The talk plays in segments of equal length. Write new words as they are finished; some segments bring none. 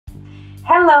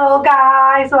Hello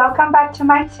guys, welcome back to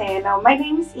my channel. My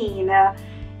name is Ina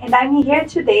and I'm here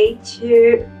today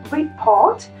to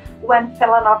report one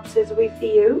Phalaenopsis with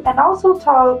you and also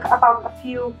talk about a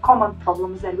few common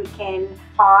problems that we can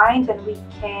find and we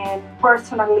can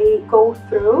personally go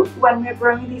through when we're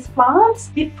growing these plants.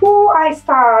 Before I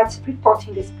start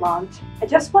reporting this plant, I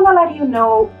just want to let you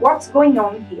know what's going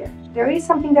on here. There is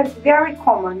something that's very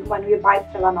common when we buy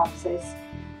Phalaenopsis,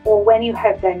 or when you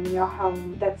have them in your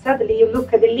home, that suddenly you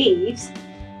look at the leaves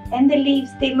and the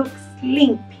leaves, they look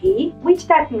slimpy, which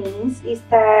that means is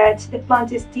that the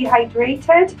plant is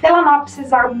dehydrated.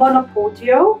 Phalaenopsis are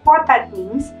monopodial. What that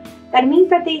means? That means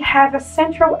that they have a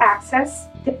central axis.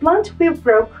 The plant will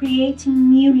grow creating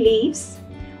new leaves,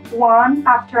 one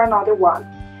after another one.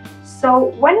 So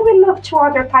when we look to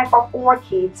other type of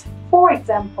orchids, for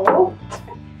example,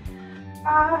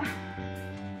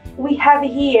 we have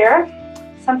here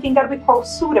something that we call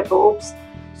pseudobulbs.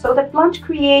 So the plant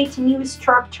creates new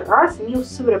structures, new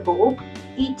pseudobulb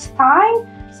each time.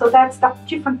 So that's the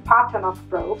different pattern of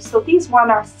growth. So these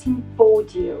one are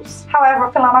sympodials.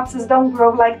 However, Phalaenopsis don't grow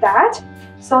like that.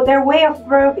 So their way of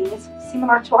growing is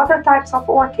similar to other types of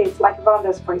orchids, like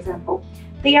vandas, for example.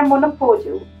 They are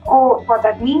monopodial. Or what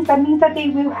that means that they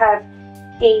will have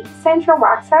a central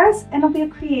axis and will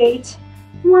create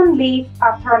one leaf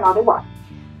after another one.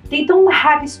 They don't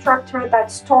have a structure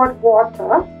that stored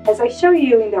water. As I show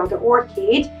you in the other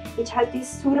orchid, it has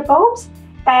these pseudobulbs,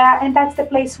 and that's the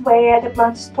place where the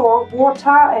plants store water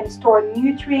and store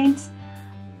nutrients.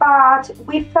 But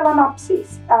with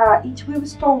Phalaenopsis, it will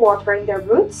store water in their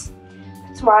roots.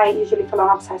 That's why usually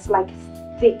Phalaenopsis has like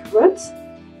thick roots.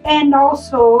 And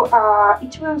also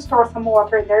it will store some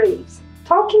water in their leaves.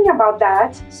 Talking about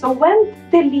that, so when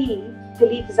the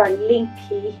leaves are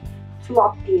limpy,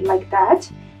 floppy like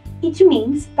that, it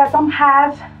means that don't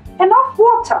have enough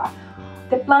water.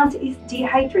 The plant is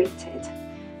dehydrated.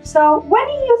 So when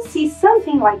you see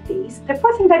something like this, the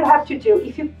first thing that you have to do,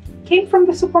 if you came from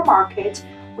the supermarket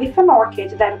with an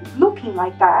orchid that is looking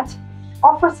like that,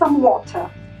 offer some water.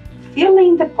 Fill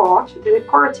in the pot, the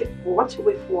decorative pot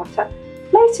with water.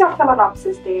 Place your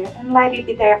Phalaenopsis there and let it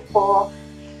be there for,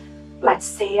 let's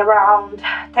say, around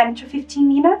 10 to 15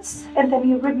 minutes. And then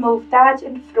you remove that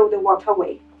and throw the water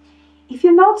away. If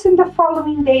you notice in the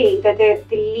following day that the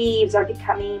leaves are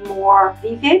becoming more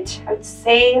vivid, I would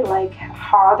say like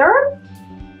harder,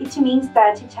 it means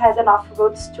that it has enough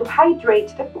roots to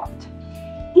hydrate the plant.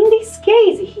 In this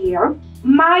case here,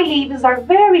 my leaves are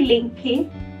very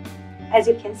limpy. As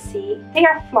you can see, they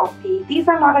are floppy. These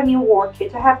are not a new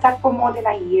orchid. I have that for more than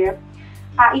a year.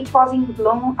 It was in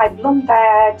bloom. I bloomed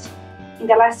that in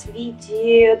the last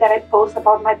video that I post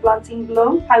about my plants in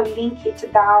bloom. I will link it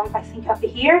down, I think, up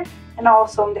here, and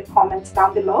also in the comments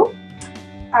down below,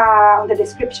 in the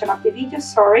description of the video,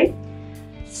 sorry.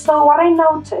 So what I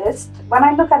noticed when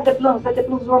I look at the blooms, that the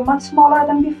blooms were much smaller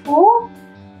than before,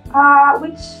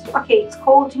 which, okay, it's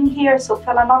cold in here, so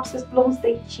Phalaenopsis blooms,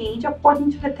 they change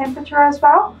according to the temperature as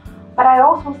well. But I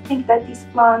also think that this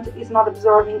plant is not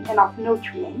absorbing enough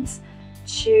nutrients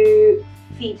to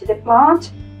feed the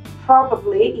plant.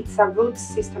 Probably it's a root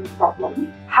system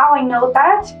problem. How I know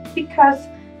that? Because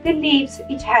the leaves,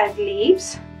 it has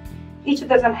leaves. It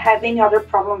doesn't have any other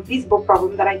problem, visible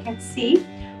problem that I can see.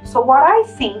 So what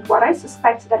I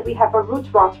suspect that we have a root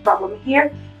rot problem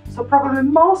here. So probably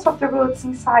most of the roots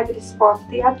inside this pot,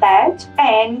 they are dead,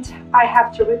 and I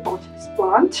have to repot this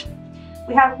plant.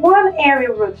 We have one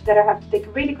area root that I have to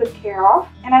take really good care of,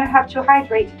 and I have to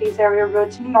hydrate this area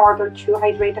root in order to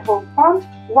hydrate the whole plant.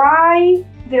 Why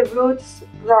the roots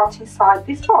rot inside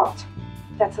this pot?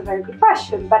 That's a very good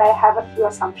question, but I have a few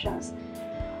assumptions.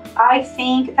 I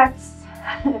think that's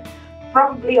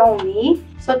probably on me.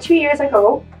 So 2 years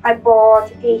ago, I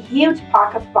bought a huge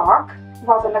pack of bark. It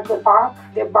wasn't a good bark.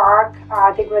 The bark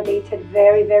degraded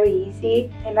very, very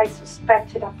easy, and I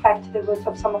suspect it affected the roots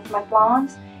of some of my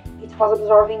plants. It was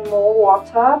absorbing more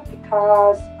water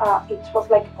because it was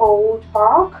like old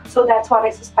bark. So that's what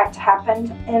I suspect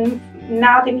happened. And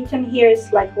now the medium here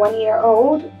is like 1 year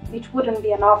old. It wouldn't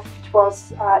be enough.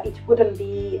 It wouldn't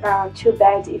be too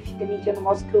bad if the medium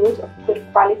was good, of good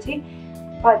quality.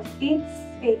 But it's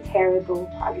a terrible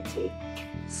quality.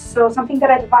 So something that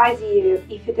I advise you,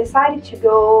 if you decided to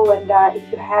go and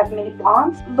if you have many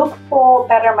plants, look for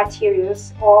better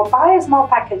materials or buy a small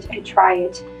package and try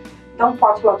it. Don't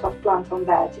pot a lot of plants on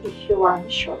that if you are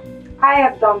unsure. I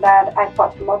have done that. I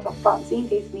pot a lot of plants in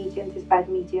this medium, this bad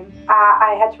medium.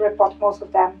 I had to repot most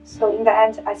of them. So in the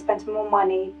end, I spent more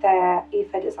money than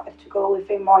if I decided to go with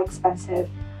a more expensive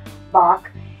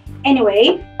bark.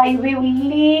 Anyway, I will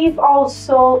leave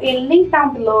also a link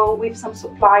down below with some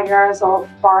suppliers of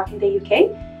bark in the UK.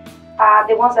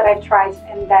 The ones that I've tried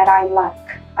and that I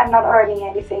like. I'm not earning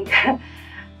anything.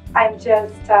 I'm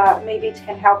just, maybe it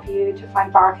can help you to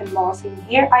find bark and moss in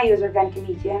here. I use organic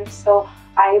medium, so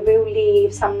I will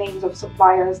leave some names of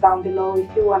suppliers down below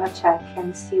if you want to check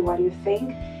and see what you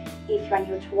think. If you're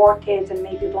new to orchids and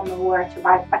maybe you don't know where to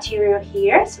buy material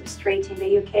here, substrate in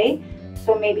the UK,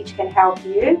 so maybe it can help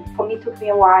you. For me, it took me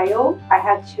a while. I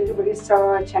had to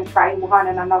research and try one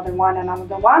and another one and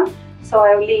another one. So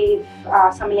I'll leave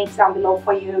some links down below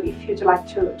for you if you'd like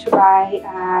to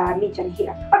buy medium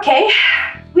here. Okay,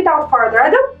 without further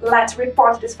ado, let's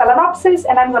repot this Phalaenopsis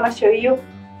and I'm gonna show you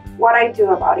what I do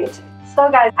about it. So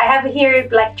guys, I have here a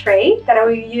black tray that I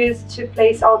will use to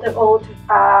place all the old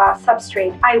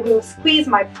substrate. I will squeeze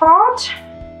my pot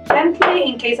gently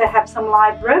in case I have some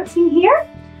live roots in here.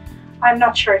 I'm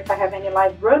not sure if I have any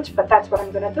live roots, but that's what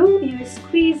I'm gonna do. You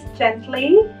squeeze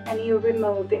gently and you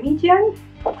remove the medium.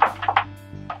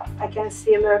 I can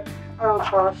see, look, oh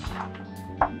gosh,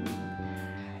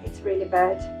 it's really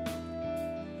bad.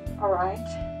 All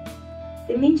right,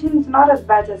 the medium is not as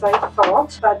bad as I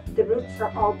thought, but the roots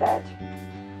are all dead.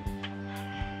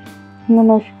 I don't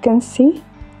know if you can see,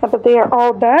 but they are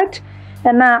all dead.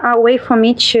 And a way for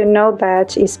me to know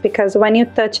that is because when you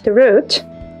touch the root,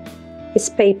 it's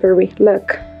papery.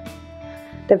 Look,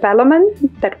 the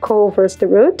velamen that covers the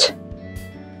root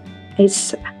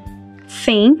is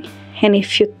thin, and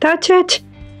if you touch it,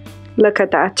 look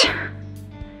at that,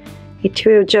 it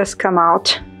will just come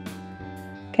out.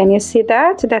 Can you see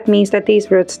that? That means that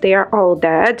these roots, they are all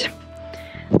dead,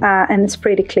 and it's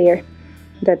pretty clear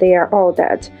that they are all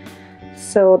dead.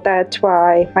 So that's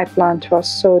why my plant was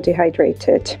so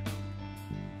dehydrated.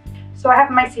 So I have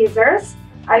my scissors.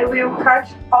 I will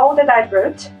cut all the dead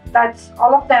root. That's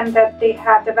all of them that they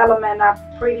have development are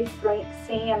pretty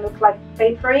thin and look like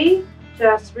papery.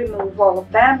 Just remove all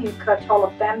of them. You cut all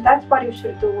of them. That's what you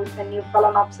should do with the new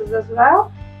Phalaenopsis as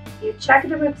well. You check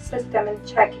the root system and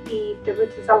check if the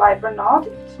root is alive or not.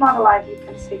 If it's not alive, you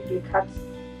can safely cut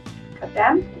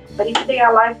them. But if they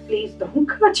are alive, please don't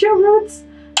cut your roots.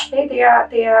 Okay, they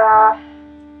are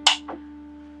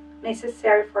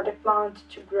necessary for the plant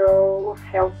to grow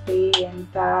healthy, and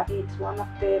it's one of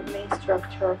the main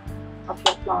structure of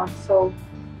your plant. So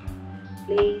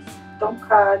please don't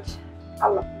cut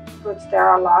roots that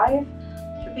are alive.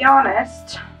 To be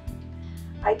honest,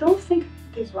 I don't think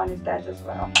this one is dead as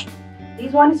well.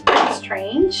 This one is pretty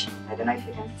strange. I don't know if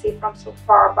you can see from so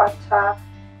far, but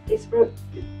this root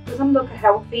doesn't look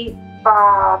healthy,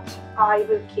 but I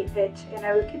will keep it, and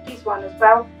I will keep this one as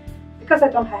well because I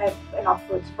don't have enough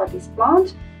roots for this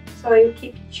plant. So I will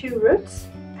keep 2 roots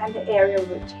and the aerial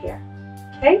root here.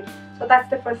 Okay, so that's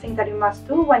the first thing that you must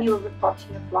do when you are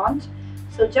repotting your plant.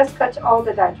 So just cut all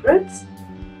the dead roots.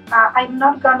 I'm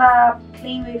not gonna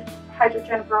clean with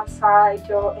hydrogen peroxide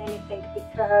or anything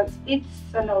because it's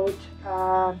an old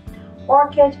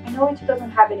orchid. I know it doesn't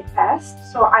have any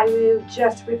pests, so I will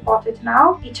just repot it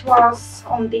now. It was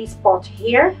on this pot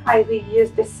here. I will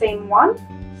use the same one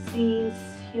since,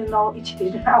 you know, it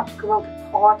didn't outgrow the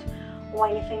pot or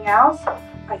anything else.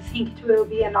 I think it will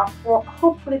be enough for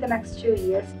hopefully the next 2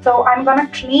 years. So I'm gonna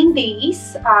clean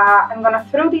these. I'm gonna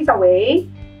throw these away,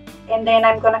 and then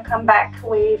I'm gonna come back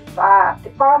with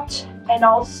the pot and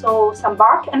also some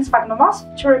bark and sphagnum moss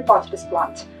to repot this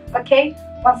plant. Okay,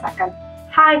 1 second.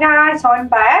 Hi guys, so I'm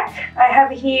back. I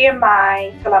have here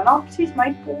my Phalaenopsis,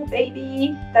 my poor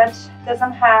baby that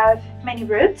doesn't have many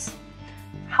roots.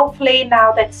 Hopefully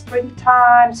now that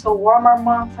springtime, so warmer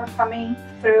months are coming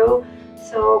through,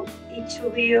 so it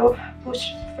will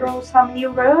push through some new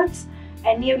roots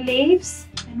and new leaves,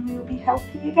 and we will be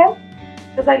healthy again.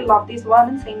 Because I love this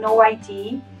one. It's a no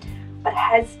ID, but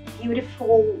has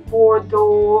beautiful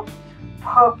Bordeaux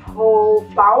purple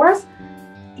flowers.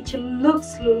 It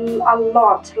looks a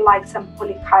lot like some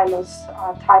polychilous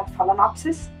type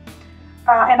Phalaenopsis.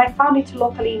 And I found it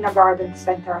locally in a garden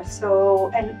center.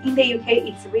 So, and in the UK,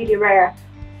 it's really rare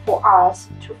for us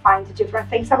to find different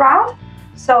things around.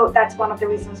 So that's one of the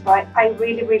reasons why I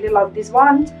really, really love this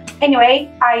one.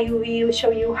 Anyway, I will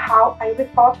show you how I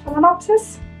repot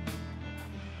Phalaenopsis.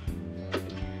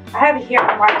 I have here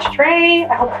a white tray.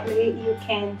 Hopefully you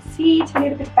can see it a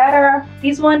little bit better.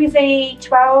 This one is a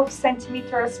 12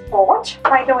 centimeters pot,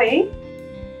 by the way.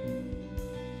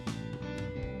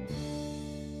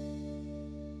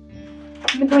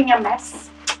 I'm doing a mess.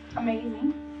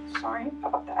 Amazing. Sorry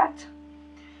about that.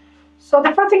 So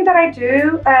the first thing that I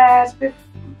do is with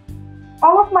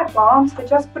all of my plants, I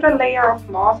just put a layer of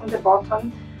moss on the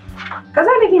bottom. Because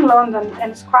I live in London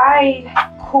and it's quite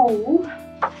cool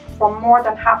for more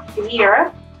than half the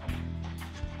year,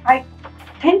 I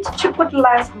tend to put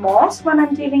less moss when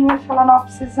I'm dealing with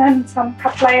Phalaenopsis and some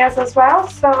Cattleyas as well.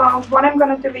 So what I'm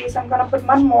going to do is I'm going to put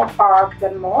much more bark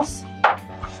than moss,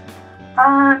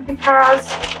 because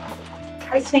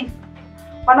I think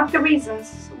one of the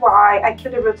reasons why I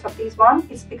killed the roots of this one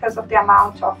is because of the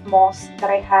amount of moss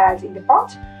that I had in the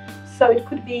pot. So it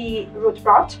could be root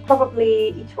rot. Probably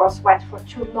it was wet for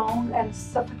too long and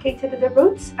suffocated the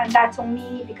roots, and that's on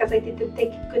me because I didn't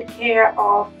take good care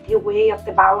of the way of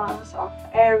the balance of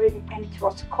air, and it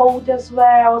was cold as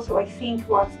well. So I think it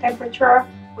was temperature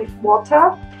with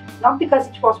water, not because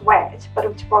it was wet, but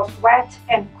it was wet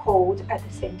and cold at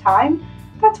the same time.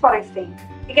 That's what I think.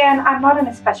 Again, I'm not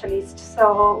a specialist,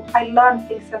 so I learn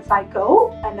things as I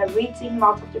go, and I'm reading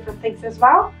lots of different things as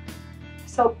well.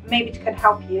 So maybe it can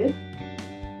help you.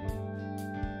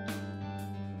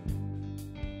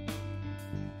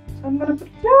 So I'm going to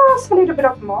put just a little bit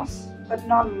of moss, but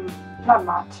not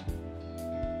much.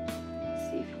 Let's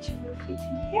see if it will fit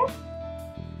in here.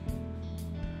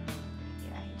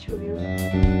 Yeah, it will.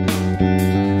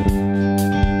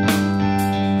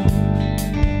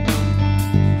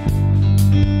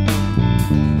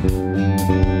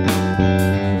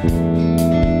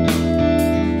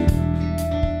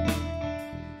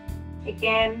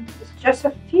 Again, it's just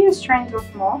a few strands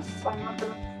of moss, so I'm not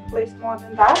going to place more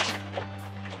than that.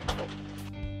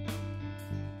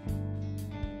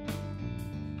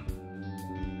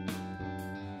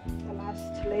 The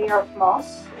last layer of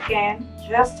moss, again,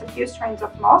 just a few strands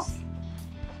of moss.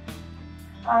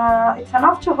 It's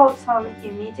enough to hold some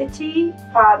humidity,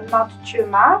 but not too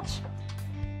much.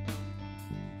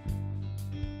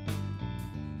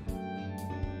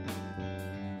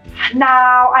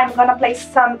 Now I'm gonna place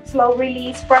some slow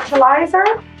release fertilizer.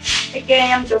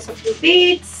 Again, just a few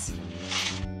bits.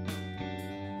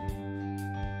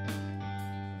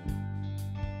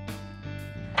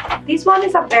 This one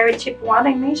is a very cheap one,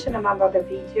 I mentioned in another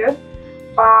video,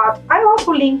 but I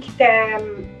also link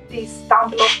this down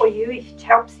below for you if it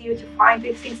helps you to find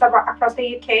these things across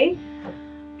the UK,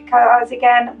 because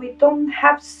again, we don't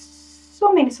have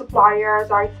so many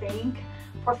suppliers. I think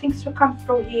for things to come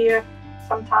through here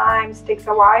sometimes takes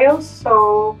a while,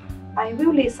 so I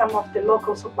will list some of the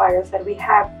local suppliers that we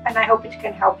have, and I hope it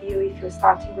can help you if you're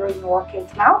starting growing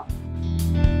orchids now.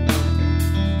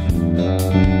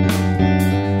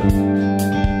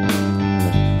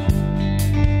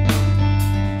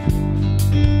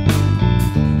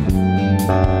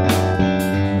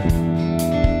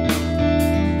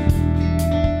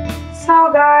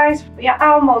 So guys, we are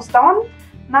almost done.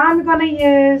 Now I'm gonna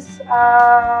use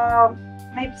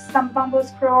maybe some bamboo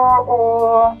screw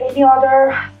or any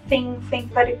other thing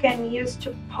that you can use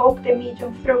to poke the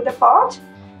medium through the pot,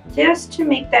 just to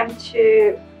make them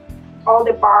to all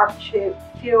the bark to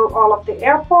fill all of the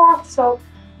air pockets. So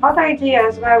another idea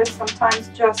as well is sometimes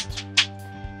just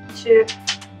to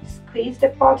squeeze the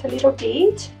pot a little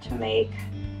bit to make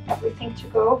everything to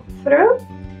go through.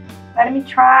 Let me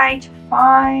try to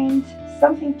find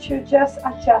something to just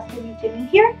adjust the medium in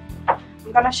here.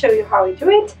 I'm gonna show you how I do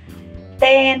it.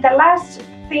 Then the last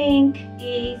thing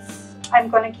is I'm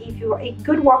gonna give you a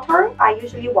good water. I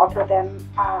usually water them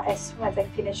as soon as I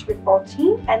finish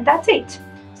repotting, and that's it.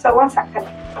 So 1 second.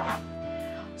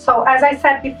 So as I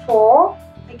said before,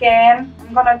 again,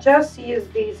 I'm gonna just use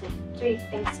these 3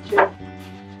 things to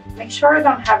make sure I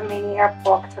don't have many air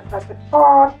pockets across the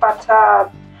pot, but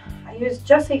I use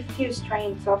just a few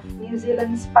strains of New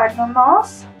Zealand sphagnum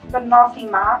moss, but nothing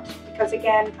much, because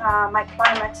again, my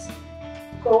climate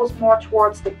goes more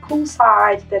towards the cool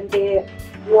side than the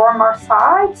warmer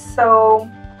side, so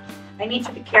I need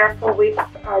to be careful with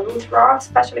root rot,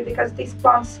 especially because these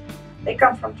plants, they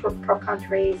come from tropical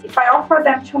countries. If I offer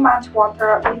them too much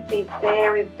water with a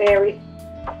very, very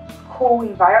cool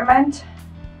environment,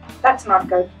 that's not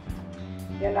good.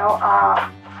 You know,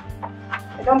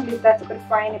 I don't believe that's good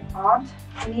for any plant.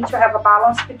 You need to have a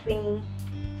balance between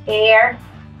air,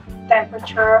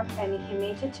 temperature, and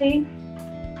humidity.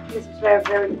 This is very,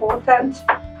 very important.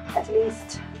 At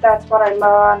least that's what I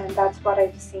learned, and that's what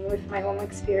I've seen with my own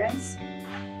experience.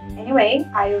 Anyway,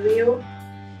 I will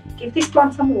give this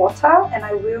plant some water, and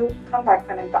I will come back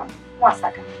when I'm done. 1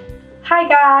 second. Hi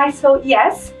guys, so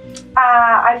yes,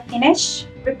 I finished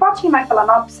repotting my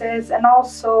Phalaenopsis, and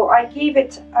also I gave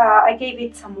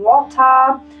it some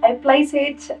water. I placed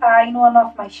it in one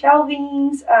of my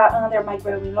shelvings under my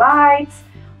growing lights.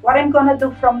 What I'm gonna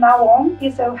do from now on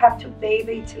is I'll have to bathe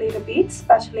it a little bit,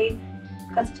 especially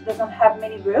because it doesn't have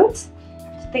many roots. I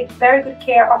have to take very good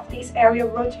care of this area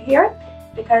root here,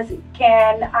 because it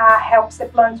can help the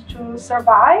plant to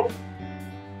survive.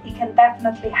 it can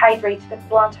definitely hydrate the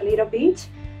plant a little bit.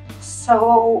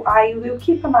 So I will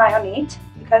keep an eye on it,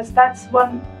 because that's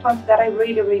one plant that I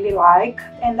really like.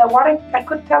 And what I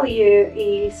could tell you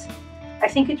is, I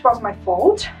think it was my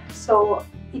fault. So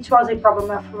it was a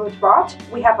problem of root rot.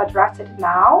 We have addressed it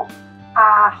now.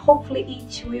 Hopefully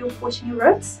it will push new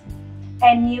roots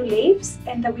and new leaves,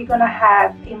 and then we're gonna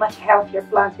have a much healthier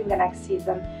plant in the next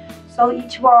season. So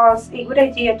it was a good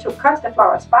idea to cut the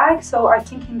flower spike. So I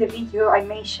think in the video I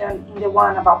mentioned, in the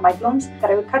one about my blooms,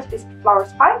 that I would cut this flower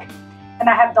spike, and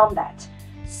I have done that.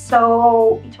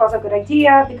 So it was a good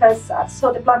idea, because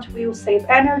so the plant will save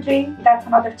energy. That's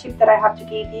another tip that I have to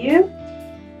give you.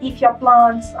 If your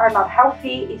plants are not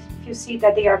healthy, if you see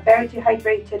that they are very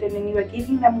dehydrated and then you are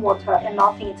giving them water and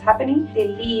nothing is happening, the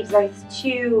leaves are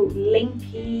still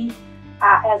limpy,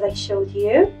 as I showed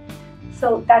you.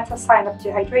 So that's a sign of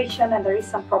dehydration and there is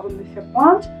some problem with your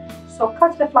plant. So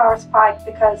cut the flower spike,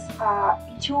 because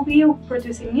it will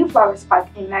produce a new flower spike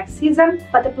in next season,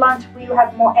 but the plant will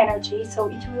have more energy,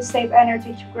 so it will save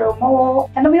energy to grow more,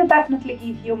 and will definitely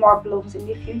give you more blooms in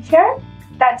the future.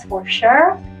 That's for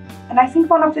sure. And I think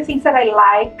one of the things that I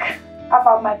like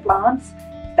about my plants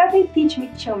is that they teach me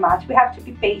too much. We have to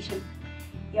be patient,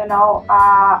 you know,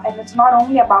 and it's not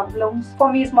only about blooms. For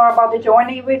me, it's more about the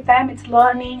journey with them. It's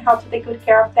learning how to take good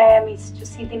care of them. It's to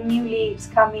see the new leaves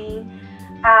coming,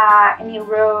 new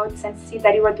roots, and see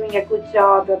that you are doing a good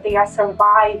job, that they are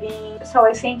surviving. So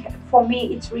I think for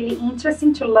me, it's really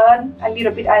interesting to learn a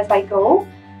little bit as I go,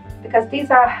 because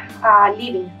these are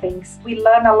living things. We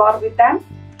learn a lot with them.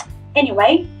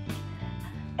 Anyway,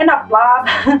 enough blab.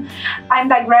 I'm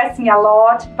digressing a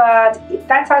lot, but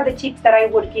that's are the tips that I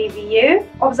would give you.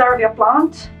 Observe your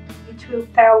plant. It will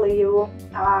tell you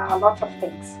lots of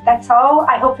things. That's all.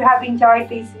 I hope you have enjoyed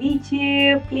this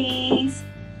video. Please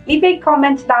leave a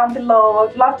comment down below.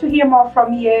 I'd love to hear more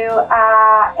from you.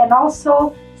 And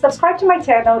also subscribe to my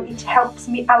channel. It helps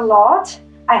me a lot.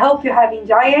 I hope you have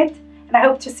enjoyed it, and I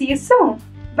hope to see you soon.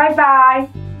 Bye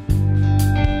bye.